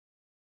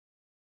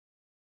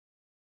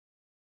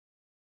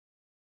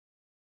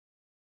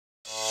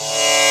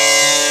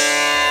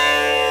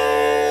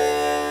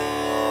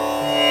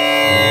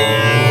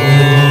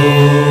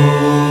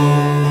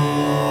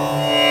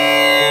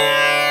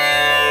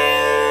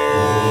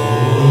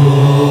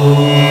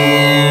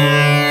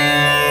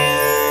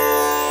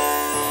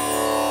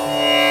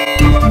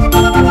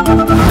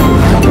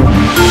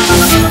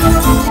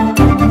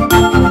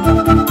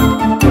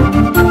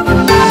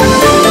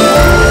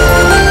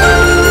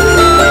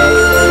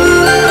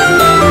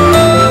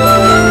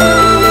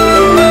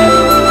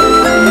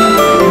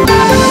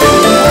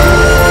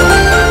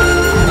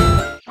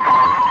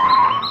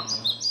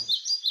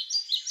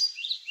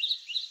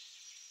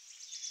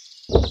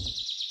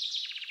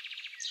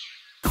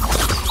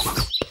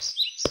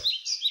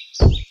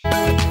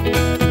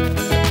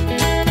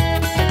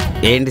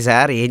ఏంటి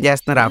సార్, ఏం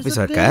చేస్తున్నారు? Office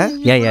work?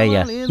 Yeah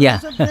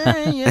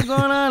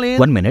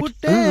 1 minute.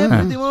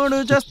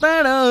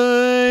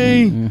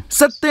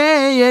 సత్తే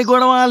ఏ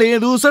గొడవ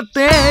లేదు,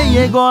 సత్తే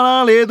ఏ గొడవ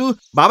లేదు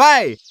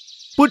బాబాయ్,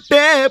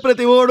 పుట్టే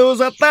ప్రతి ఓడు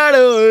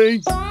సత్తాడు.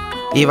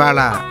 ఇవాళ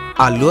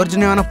అల్లు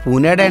అర్జున్ ఏమైనా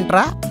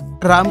పూనాడేంట్రా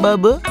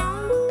రాంబాబు?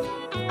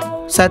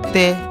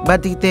 సత్తే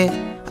బతికితే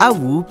ఆ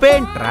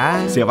ఊపేంట్రా?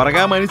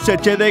 చివరగా మనిషి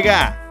చచ్చేదేగా,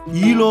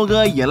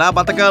 ఈలోగా ఎలా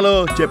బతకాలో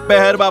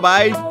చెప్పారు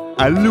బాబాయ్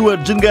అల్లు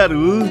అర్జున్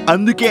గారు.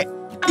 అందుకే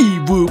ఈ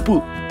ఊపు.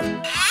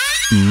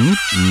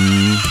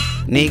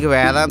 నీకు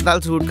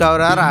వేదాంతాలు సూట్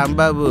కావురా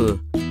రాంబాబు.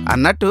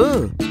 అన్నట్టు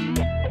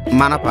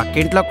మన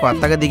పక్కింట్లో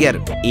కొత్తగా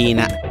దిగారు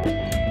ఈయన,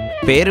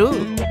 పేరు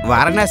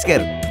వారణాసి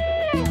గారు.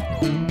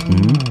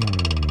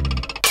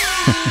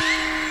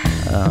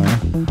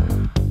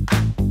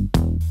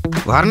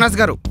 వారణాసి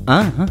గారు.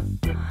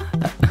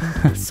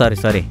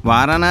 సారీ.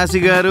 వారణాసి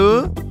గారు,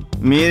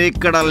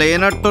 మీరిక్కడ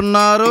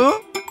లేనట్టున్నారు.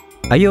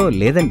 అయ్యో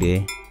లేదండి,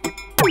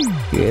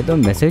 ఏదో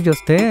మెసేజ్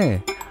వస్తే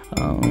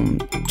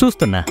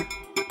చూస్తున్నా.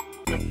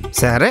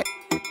 సరే,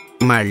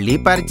 మళ్ళీ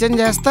పరిచయం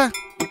చేస్తా.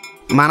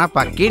 మన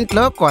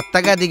పక్కింట్లో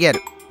కొత్తగా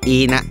దిగారు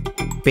ఈయన,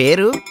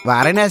 పేరు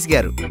వారణాసి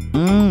గారు.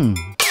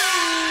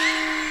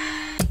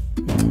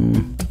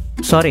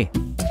 సారీ,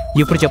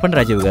 ఇప్పుడు చెప్పండి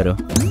రాజీవ్ గారు.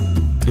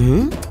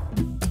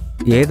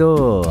 ఏదో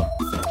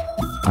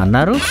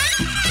అన్నారు?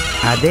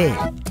 అదే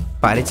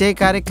పరిచయ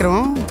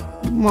కార్యక్రమం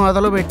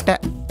మొదలు పెట్టా,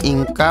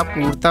 ఇంకా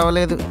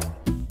పూర్తవలేదు.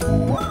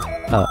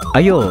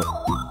 అయ్యో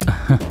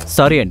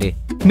సారీ అండి,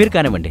 మీరు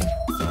కానివ్వండి.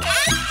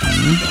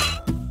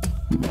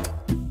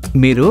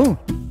 మీరు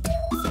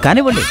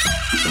కానివ్వండి.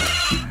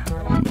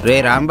 రే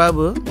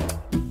రాంబాబు,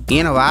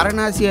 ఈయన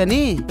వారణాసి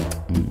అని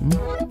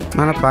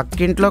మన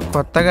పక్కింట్లో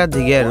కొత్తగా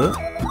దిగారు,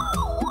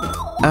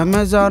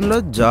 అమెజాన్లో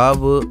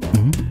జాబు.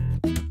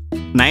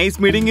 Nice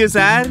meeting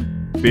sir.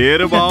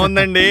 పేరు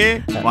బాగుందండి,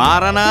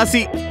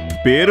 వారణాసి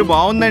పేరు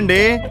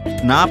బాగుందండి.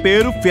 నా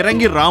పేరు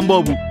ఫిరంగి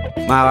రాంబాబు.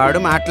 మా వాడు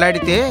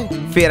మాట్లాడితే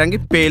ఫిరంగి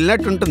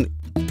పేలినట్టుంటుంది,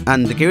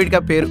 అందుకే వీడికి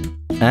ఆ పేరు.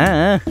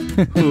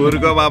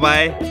 ఊరుకో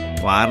బాబాయ్,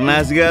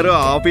 వారణాసి గారు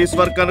ఆఫీస్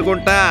వర్క్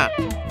అనుకుంటా,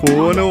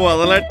 ఫోను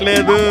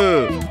వదలట్లేదు.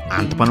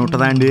 అంత పని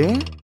ఉంటుందా అండి?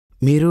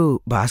 మీరు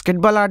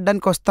బాస్కెట్బాల్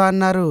ఆడడానికి వస్తా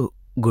అన్నారు,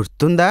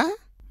 గుర్తుందా?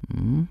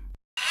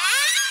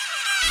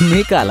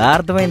 మీకు అలా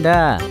అర్థమైందా?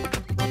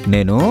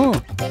 నేను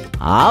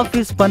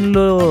ఆఫీస్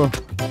పనులు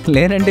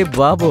లేనండి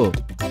బాబు.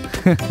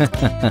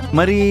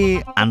 మరి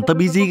అంత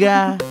బిజీగా?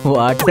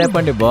 వాట్సాప్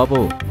అండి బాబు,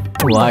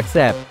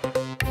 వాట్సాప్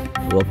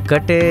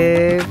ఒక్కటే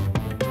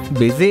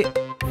బిజీ,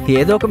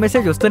 ఏదో ఒక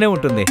మెసేజ్ వస్తూనే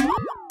ఉంటుంది.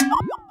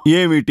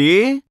 ఏమిటి,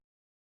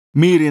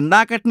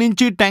 మీరిందాకటి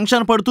నుంచి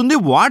టెన్షన్ పడుతుంది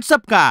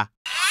వాట్సాప్ కా?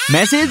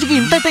 మెసేజ్కి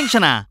ఇంత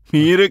టెన్షనా?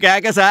 మీరు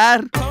కేక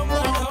సార్.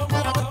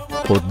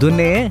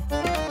 పొద్దున్నే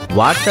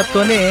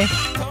వాట్సాప్తోనే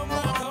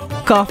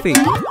కాఫీ,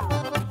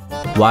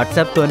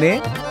 వాట్సాప్తోనే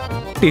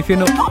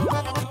టిఫిను,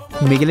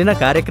 మిగిలిన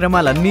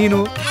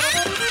కార్యక్రమాలన్నీను.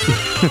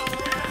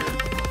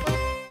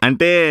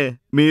 అంటే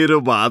మీరు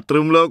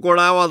బాత్రూంలో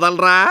కూడా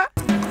వదలరా?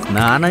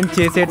 స్నానం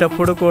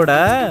చేసేటప్పుడు కూడా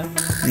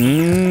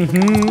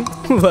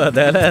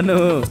వదలను.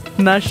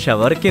 నా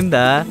షవర్ కింద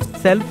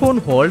సెల్ ఫోన్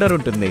హోల్డర్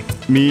ఉంటుంది.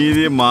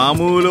 మీది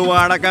మామూలు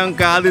వాడకం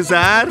కాదు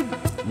సార్,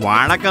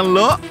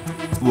 వాడకంలో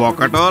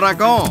ఒకటో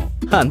రకం.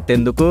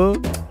 అంతెందుకు,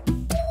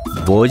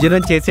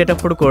 భోజనం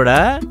చేసేటప్పుడు కూడా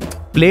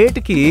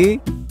ప్లేట్కి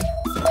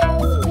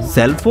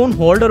సెల్ ఫోన్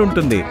హోల్డర్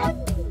ఉంటుంది,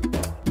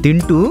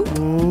 తింటూ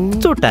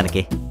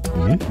చూడటానికి.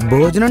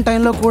 భోజనం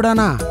టైంలో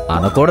కూడానా?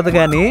 అనకూడదు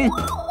గాని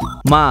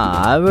మా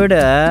ఆవిడ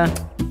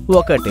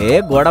ఒకటే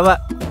గొడవ,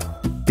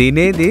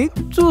 తినేది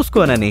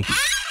చూసుకోనని.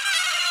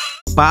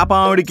 పాప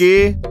ఆవిడికి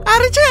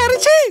అరిచి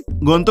అరిచి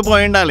గొంతు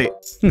పోయిండాలి.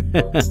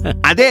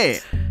 అదే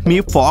మీ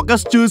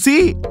ఫోకస్ చూసి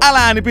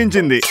అలా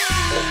అనిపించింది.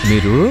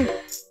 మీరు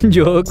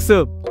జోక్స్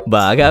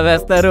బాగా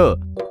వేస్తారు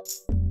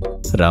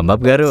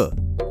రాంబాబు గారు.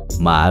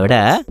 మా ఆవిడ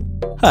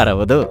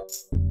అరవదు.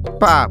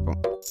 పాపం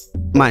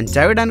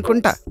మంచావిడ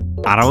అనుకుంటా.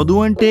 అరవదు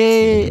అంటే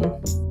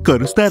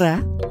కరుస్తారా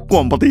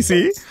కొంప తీసి?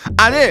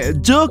 అదే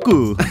జోకు.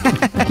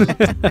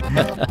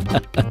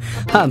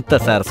 అంత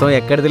సరసం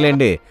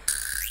ఎక్కడిదిలేండి.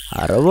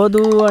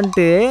 అరవదు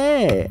అంటే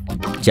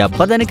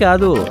చెప్పదని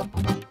కాదు,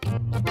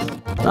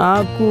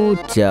 నాకు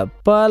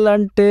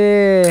చెప్పాలంటే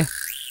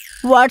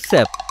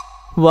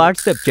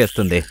వాట్సాప్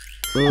చేస్తుంది.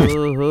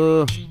 ఓహో,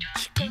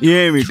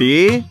 ఏమిటి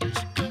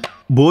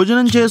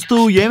భోజనం చేస్తూ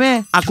ఏమే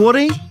ఆ కూర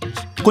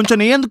కొంచెం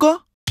నెయ్యి ఎందుకో,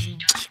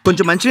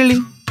 కొంచెం మంచినీళ్ళు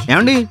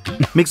ఏమండి,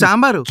 మీకు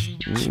సాంబారు,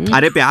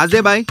 అరే ప్యాజ్ దే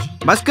బాయ్,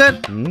 బస్కర్,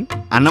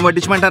 అన్నం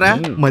వడ్డించమంటారా,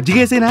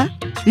 మజ్జిగేసేనా?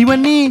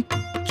 ఇవన్నీ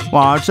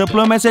వాట్సాప్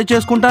లో మెసేజ్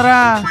చేసుకుంటారా?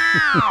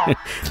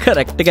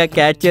 కరెక్ట్ గా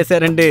క్యాచ్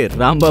చేశారండి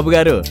రాంబాబు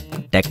గారు.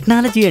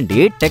 టెక్నాలజీ అండి,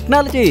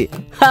 టెక్నాలజీ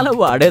అలా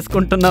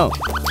వాడేసుకుంటున్నాం.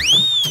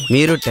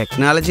 మీరు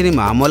టెక్నాలజీని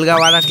మామూలుగా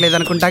వాడట్లేదు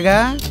అనుకుంటాగా.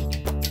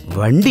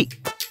 వండి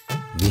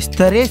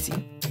విస్తరేసి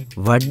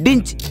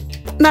వడ్డించి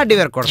నడ్డి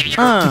వేరకూడదు.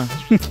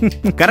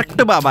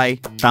 కరెక్ట్ బాబాయ్.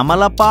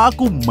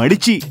 తమలపాకు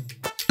మడిచి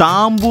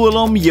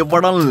తాంబూలం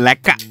ఇవ్వడం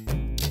లెక్క.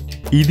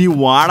 ఇది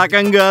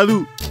వాడకం కాదు,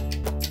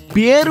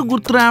 పేరు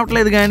గుర్తు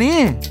రావట్లేదు కానీ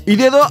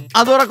ఇదేదో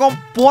అదో రకం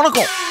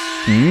పూనకం.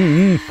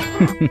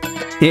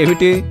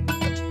 ఏమిటి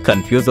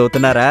కన్ఫ్యూజ్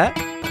అవుతున్నారా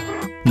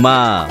మా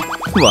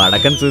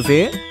వాడకం చూసి?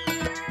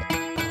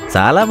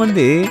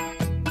 చాలామంది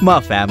మా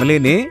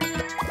ఫ్యామిలీని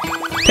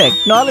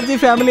టెక్నాలజీ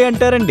ఫ్యామిలీ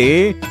అంటారండి.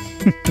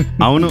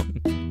 అవును,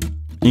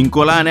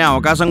 ఇంకోలా అనే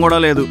అవకాశం కూడా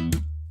లేదు.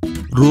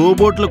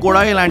 రోబోట్లు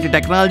కూడా ఇలాంటి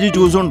టెక్నాలజీ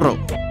చూసుండ్రు.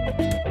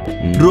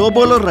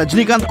 రోబోలో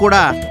రజనీకాంత్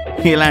కూడా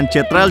ఇలాంటి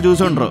చిత్రాలు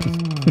చూసుండ్రు.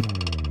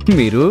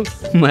 మీరు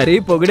మరీ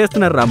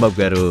పొగిడేస్తున్నారు రాంబాబు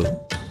గారు.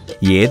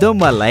 ఏదో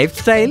మా లైఫ్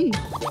స్టైల్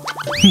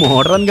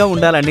మోడర్న్గా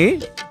ఉండాలని.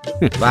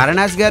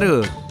 వారణాసి గారు,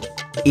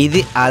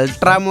 ఇది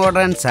అల్ట్రా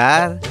మోడర్న్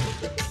సార్.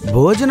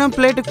 భోజనం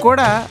ప్లేట్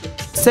కూడా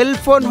సెల్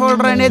ఫోన్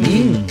హోల్డర్ అనేది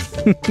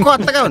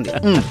కొత్తగా ఉంది.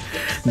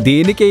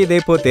 దీనికే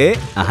ఇదైపోతే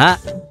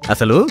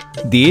అసలు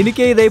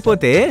దీనికే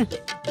ఇదైపోతే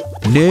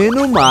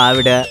నేను మా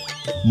ఆవిడ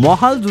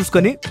మొహాలు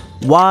చూసుకొని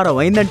వారం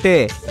అయిందంటే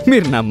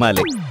మీరు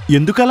నమ్మాలి.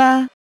 ఎందుకలా?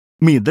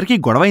 మీ ఇద్దరికి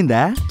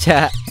గొడవైందా? ఛా,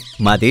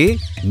 మాది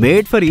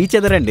మేడ్ ఫర్ ఈచ్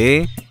అదర్ అండి.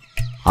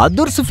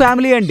 అదుర్స్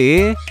ఫ్యామిలీ అండి,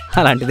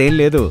 అలాంటిదేం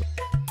లేదు.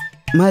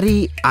 మరి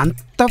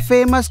అంత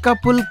ఫేమస్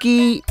కపుల్కి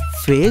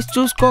ఫేస్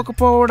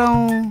చూసుకోకపోవడం?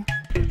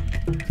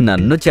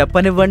 నన్ను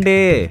చెప్పనివ్వండి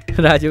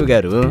రాజీవ్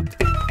గారు.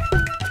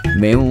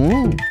 మేము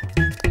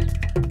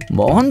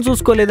మోహన్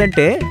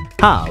చూసుకోలేదంటే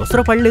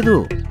అవసరపడలేదు.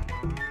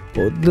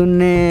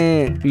 పొద్దున్నే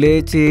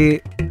లేచి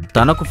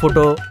తనకు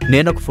ఫోటో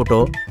నేనొక ఫోటో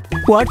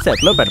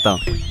వాట్సాప్లో పెడతాం.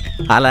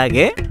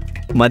 అలాగే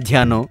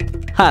మధ్యాహ్నం,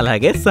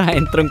 అలాగే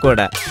సాయంత్రం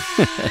కూడా.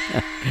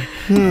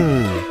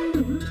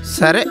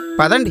 సరే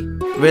పదండి,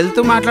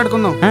 వెళ్తూ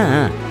మాట్లాడుకుందాం.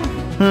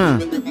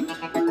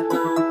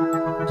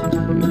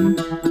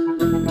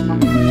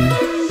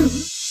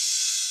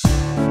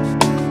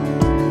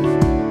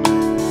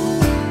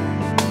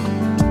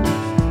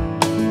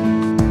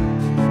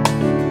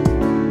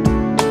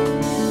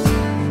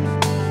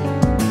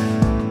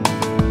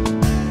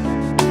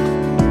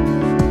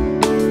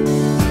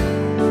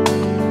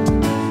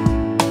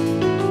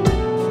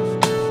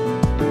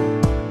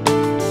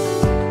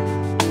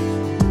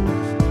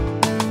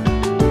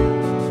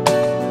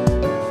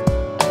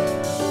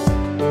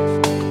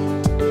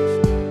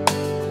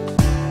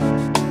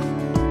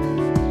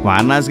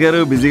 వారణాసి గారు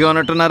బిజీగా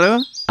ఉన్నట్టున్నారు.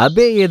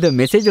 అబ్బే, ఏదో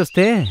మెసేజ్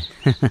వస్తే.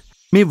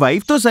 మీ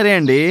వైఫ్తో సరే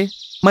అండి,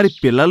 మరి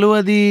పిల్లలు?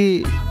 అది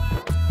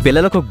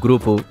పిల్లలకు ఒక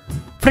గ్రూపు,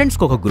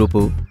 ఫ్రెండ్స్కి ఒక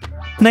గ్రూపు,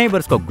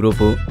 నైబర్స్కి ఒక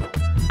గ్రూపు,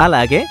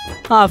 అలాగే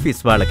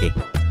ఆఫీస్ వాళ్ళకి.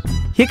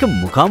 ఇక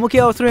ముఖాముఖి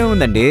అవసరం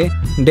ఏముందండి?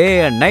 Day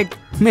and night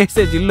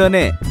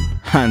మెసేజ్ల్లోనే.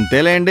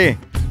 అంతేలేండి.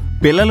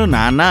 పిల్లలు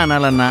నాన్న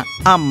అనాలన్నా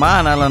అమ్మ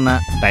అనాలన్నా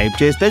టైప్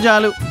చేస్తే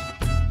చాలు.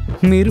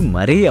 మీరు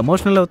మరీ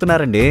ఎమోషనల్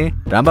అవుతున్నారండి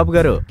రాంబాబు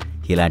గారు.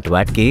 ఇలాంటి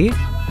వాటికి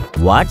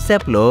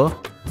వాట్సాప్లో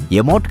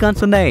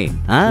ఎమోట్కాన్స్ ఉన్నాయి.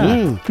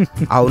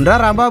 అవునరా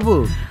రాంబాబు,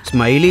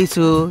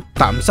 స్మైలీసు,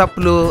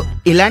 థమ్స్అప్లు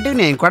ఇలాంటివి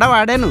నేను కూడా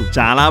వాడాను.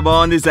 చాలా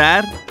బాగుంది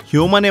సార్.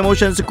 హ్యూమన్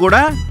ఎమోషన్స్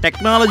కూడా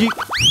టెక్నాలజీ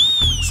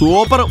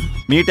సూపర్.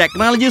 మీ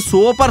టెక్నాలజీ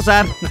సూపర్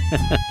సార్.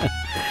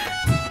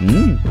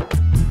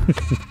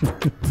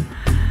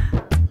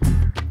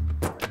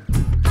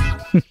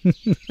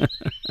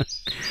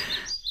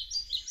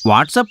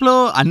 వాట్సాప్లో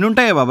అన్నీ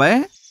ఉంటాయా బాబాయ్?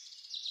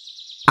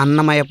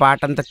 అన్నమయ్య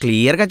పాటంత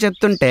క్లియర్గా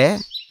చెప్తుంటే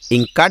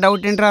ఇంకా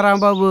డౌట్ ఏంట్రా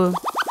రాంబాబు?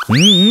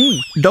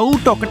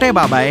 డౌట్ ఒకటే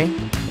బాబాయ్,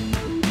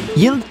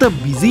 ఇంత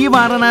బిజీ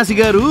వారణాసి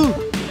గారు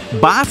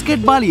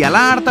బాస్కెట్ బాల్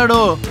ఎలా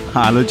ఆడతాడో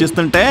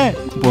ఆలోచిస్తుంటే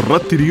బుర్ర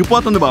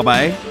తిరిగిపోతుంది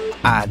బాబాయ్.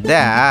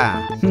 అదా,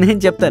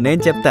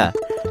 నేను చెప్తా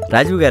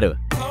రాజీవ్ గారు.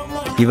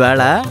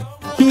 ఇవాళ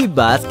ఈ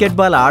బాస్కెట్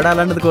బాల్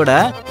ఆడాలన్నది కూడా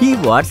ఈ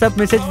వాట్సాప్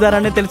మెసేజ్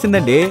ద్వారానే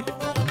తెలిసిందండి.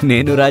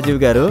 నేను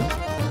రాజీవ్ గారు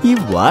ఈ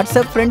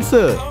వాట్సాప్ ఫ్రెండ్స్.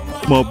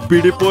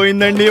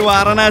 మబ్బిడిపోయిందండి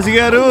వారణాసి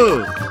గారు,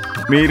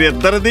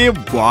 మీరిద్దరిది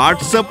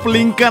వాట్సాప్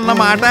లింక్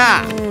అన్నమాట.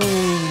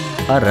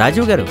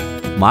 రాజీవ్ గారు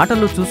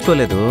మాటలు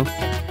చూసుకోలేదు.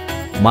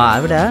 మా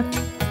ఆవిడ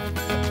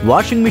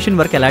వాషింగ్ మిషన్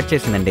వరకు అలాట్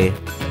చేసిందండి,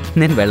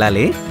 నేను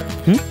వెళ్ళాలి.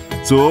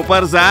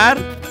 Super sir.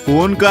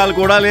 ఫోన్ కాల్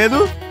కూడా లేదు,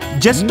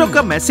 జస్ట్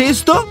ఒక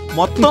మెసేజ్ తో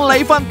మొత్తం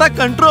లైఫ్ అంతా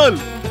కంట్రోల్.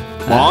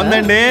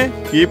 బాగుందండి,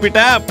 keep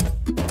it up.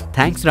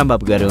 Thanks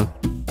Rambabu గారు.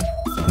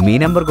 మీ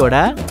నెంబర్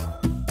కూడా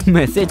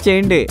మెసేజ్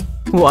చేయండి,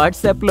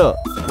 వాట్సాప్లో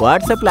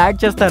యాడ్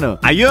చేస్తాను.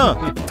 అయ్యో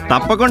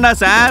తప్పకుండా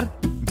సార్,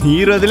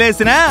 మీరు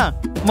వదిలేసినా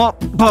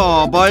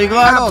బాబాయ్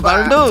గారు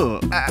వదలడు.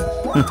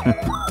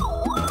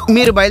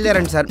 మీరు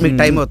బయలుదేరండి సార్, మీకు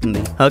టైం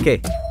అవుతుంది. Okay,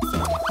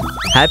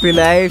 happy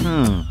life,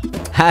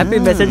 happy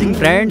messaging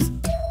friends.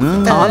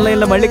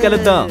 ఆన్లైన్లో మళ్ళీ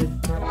కలుద్దాం.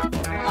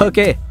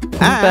 ఓకే.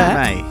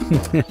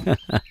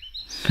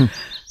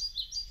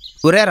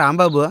 ఒరే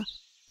రాంబాబు,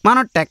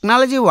 మనం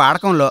టెక్నాలజీ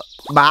వాడకంలో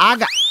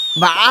బాగా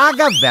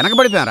బాగా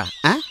వెనకబడిపోయారా?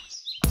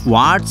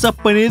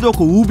 వాట్సాప్ అనేది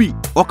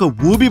ఒక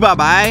ఊబి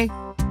బాబాయ్.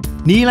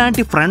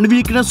 నీలాంటి ఫ్రెండ్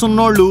వీక్నెస్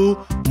ఉన్నోళ్ళు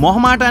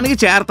మొహమాటానికి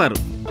చేరతారు.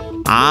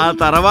 ఆ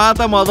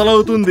తర్వాత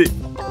మొదలవుతుంది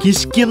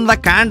కిష్కింద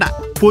కాండ.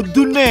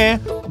 పొద్దున్నే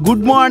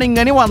గుడ్ మార్నింగ్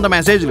అని 100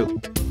 మెసేజ్లు,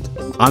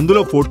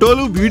 అందులో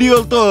ఫోటోలు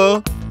వీడియోలతో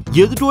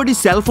ఎదుటోడి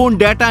సెల్ ఫోన్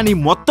డేటాని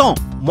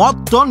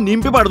మొత్తం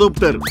నింపి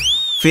పడదొప్పుతారు.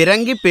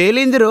 ఫిరంగి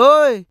పేలింది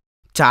రోయ్.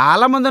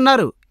 చాలా మంది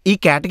ఉన్నారు ఈ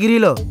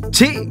కేటగిరీలో.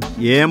 ఛీ,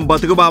 ఏం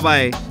బతుకు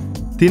బాబాయ్.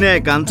 తినే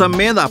కంచం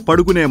మీద,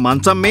 పడుకునే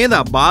మంచం మీద,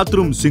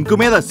 బాత్రూమ్ సింక్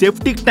మీద,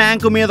 సెప్టిక్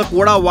ట్యాంక్ మీద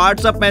కూడా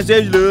వాట్సాప్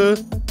మెసేజ్లు.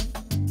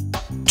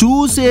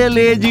 చూసే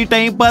లేజీ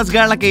టైంపాస్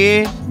గాళ్ళకి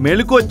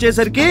మెలకు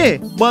వచ్చేసరికి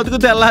బతుకు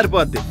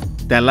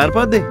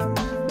తెల్లారిపోద్ది.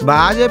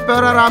 బాగా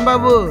చెప్పావురా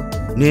రాంబాబు,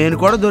 నేను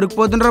కూడా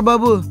దొరికిపోతుండ్రా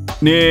బాబు.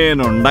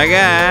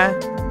 నేనుండగా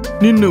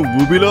నిన్ను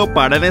ఊబిలో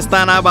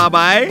పడనిస్తానా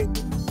బాబాయ్?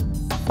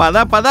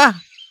 పద.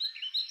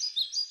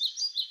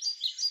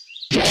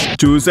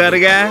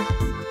 చూశారుగా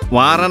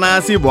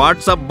వారణాసి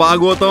వాట్సాప్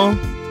బాగోతాం.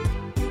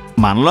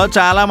 మనలో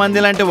చాలా మంది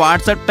లాంటి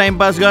వాట్సాప్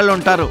టైంపాస్ గాళ్ళు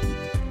ఉంటారు.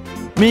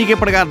 మీకు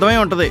ఇప్పటికి అర్థమై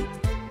ఉంటుంది.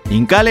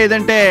 ఇంకా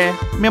లేదంటే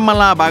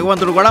మిమ్మల్ని ఆ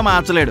భగవంతుడు కూడా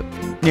మార్చలేడు.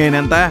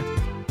 నేనెంత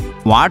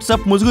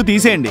వాట్సాప్ ముసుగు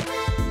తీసేయండి,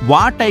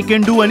 వాట్ ఐ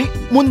కెన్ డూ అని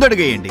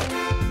ముందడుగేయండి.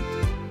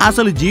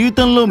 అసలు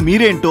జీవితంలో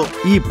మీరేంటో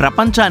ఈ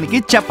ప్రపంచానికి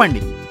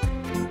చెప్పండి.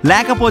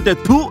 లేకపోతే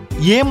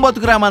ఏం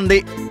బతుకురామంది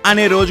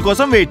అనే రోజు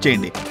కోసం వెయిట్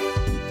చేయండి.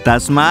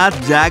 తస్మాత్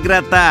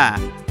జాగ్రత్త.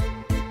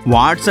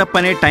 వాట్సాప్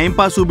అనే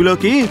టైంపాస్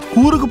ఊబిలోకి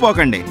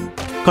కూరుకుపోకండి.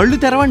 కళ్ళు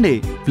తెరవండి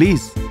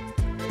ప్లీజ్.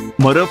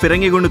 మరో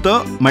ఫిరంగి గుండుతో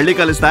మళ్ళీ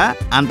కలుస్తా.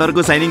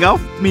 అంతవరకు సైనింగ్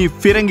ఆఫ్, మీ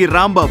ఫిరంగి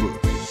రాంబాబు.